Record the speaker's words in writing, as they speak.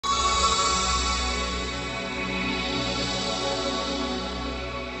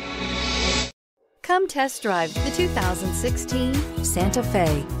Come test drive the 2016 Santa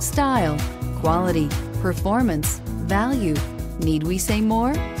Fe. Style, quality, performance, value. Need we say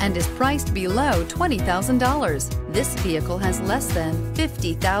more? And is priced below $20,000. This vehicle has less than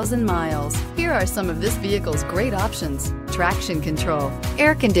 50,000 miles. Here are some of this vehicle's great options: traction control,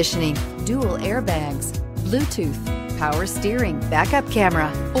 air conditioning, dual airbags, Bluetooth, power steering, backup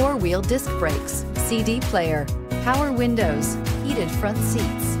camera, four-wheel disc brakes, CD player, power windows, heated front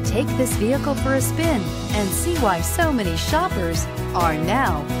seats. Take this vehicle for a spin and see why so many shoppers are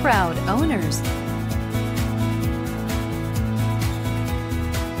now proud owners.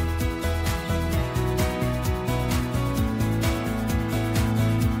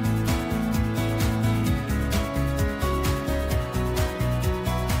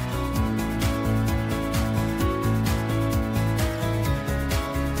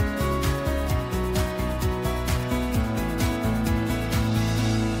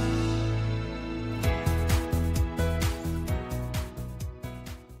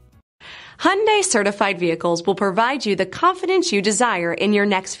 Hyundai certified vehicles will provide you the confidence you desire in your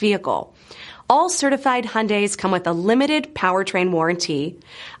next vehicle. All certified Hyundais come with a limited powertrain warranty,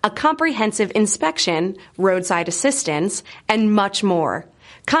 a comprehensive inspection, roadside assistance, and much more.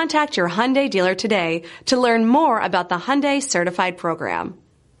 Contact your Hyundai dealer today to learn more about the Hyundai Certified Program.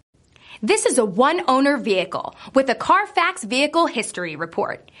 This is a one-owner vehicle with a Carfax Vehicle History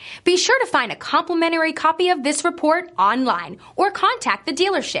Report. Be sure to find a complimentary copy of this report online or contact the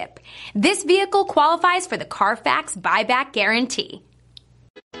dealership. This vehicle qualifies for the Carfax Buyback Guarantee.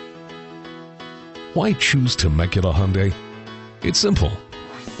 Why choose Temecula Hyundai? It's simple.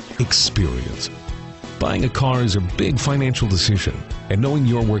 Experience. Buying a car is a big financial decision, and knowing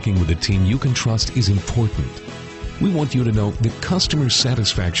you're working with a team you can trust is important. We want you to know that customer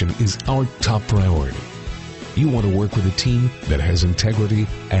satisfaction is our top priority. You want to work with a team that has integrity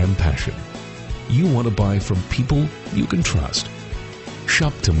and passion. You want to buy from people you can trust.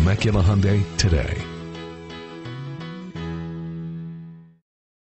 Shop Temecula Hyundai today.